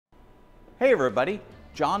Hey everybody,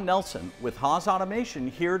 John Nelson with Haas Automation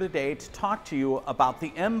here today to talk to you about the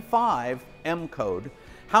M5 M code,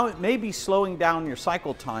 how it may be slowing down your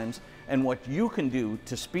cycle times, and what you can do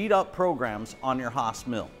to speed up programs on your Haas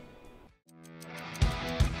mill.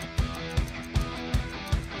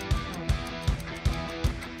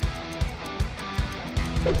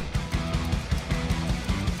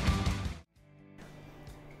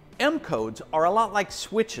 M codes are a lot like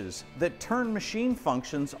switches that turn machine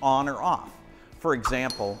functions on or off. For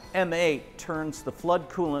example, M8 turns the flood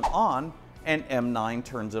coolant on and M9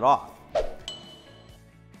 turns it off.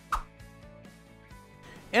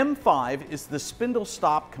 M5 is the spindle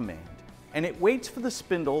stop command, and it waits for the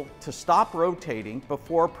spindle to stop rotating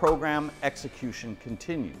before program execution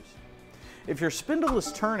continues. If your spindle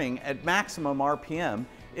is turning at maximum RPM,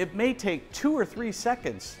 it may take 2 or 3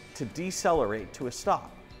 seconds to decelerate to a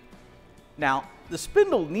stop. Now, the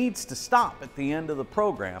spindle needs to stop at the end of the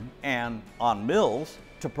program and, on mills,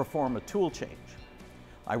 to perform a tool change.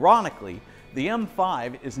 Ironically, the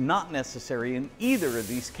M5 is not necessary in either of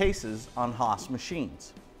these cases on Haas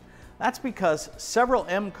machines. That's because several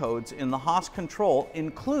M codes in the Haas control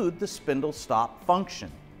include the spindle stop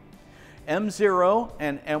function. M0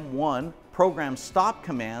 and M1 program stop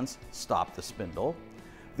commands stop the spindle.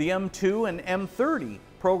 The M2 and M30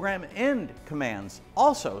 program end commands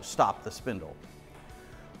also stop the spindle.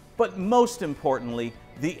 But most importantly,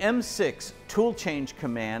 the M06 tool change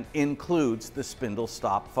command includes the spindle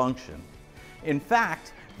stop function. In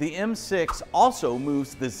fact, the M06 also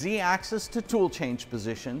moves the Z-axis to tool change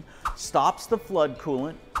position, stops the flood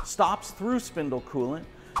coolant, stops through spindle coolant,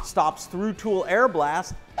 stops through tool air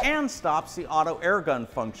blast, and stops the auto air gun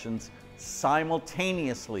functions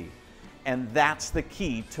simultaneously. And that's the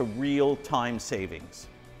key to real time savings.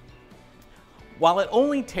 While it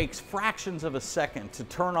only takes fractions of a second to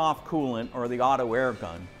turn off coolant or the auto air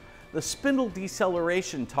gun, the spindle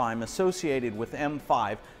deceleration time associated with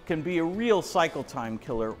M5 can be a real cycle time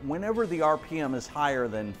killer whenever the RPM is higher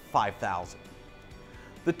than 5,000.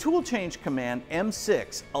 The tool change command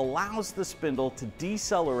M6 allows the spindle to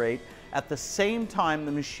decelerate at the same time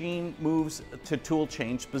the machine moves to tool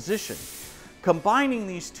change position. Combining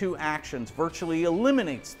these two actions virtually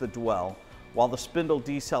eliminates the dwell while the spindle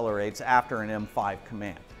decelerates after an M5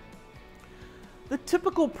 command. The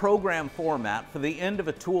typical program format for the end of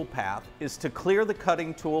a tool path is to clear the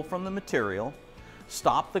cutting tool from the material,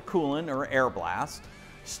 stop the coolant or air blast,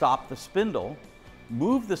 stop the spindle,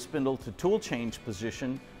 move the spindle to tool change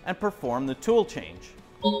position, and perform the tool change.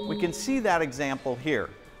 We can see that example here.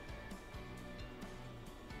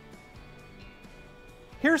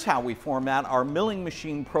 Here's how we format our milling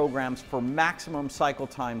machine programs for maximum cycle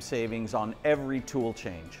time savings on every tool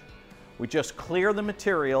change. We just clear the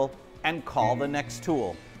material and call the next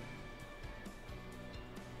tool.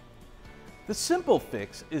 The simple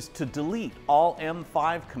fix is to delete all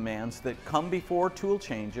M5 commands that come before tool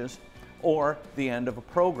changes or the end of a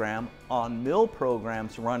program on mill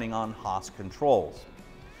programs running on Haas controls.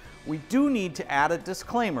 We do need to add a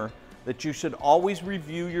disclaimer that you should always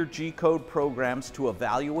review your G-code programs to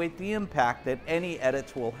evaluate the impact that any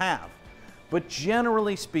edits will have. But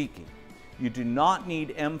generally speaking, you do not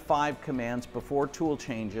need M5 commands before tool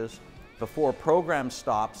changes, before program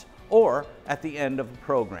stops, or at the end of a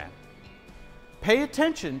program. Pay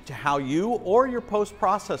attention to how you or your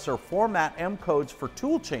post-processor format M codes for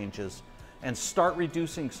tool changes and start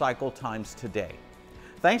reducing cycle times today.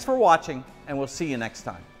 Thanks for watching, and we'll see you next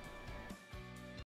time.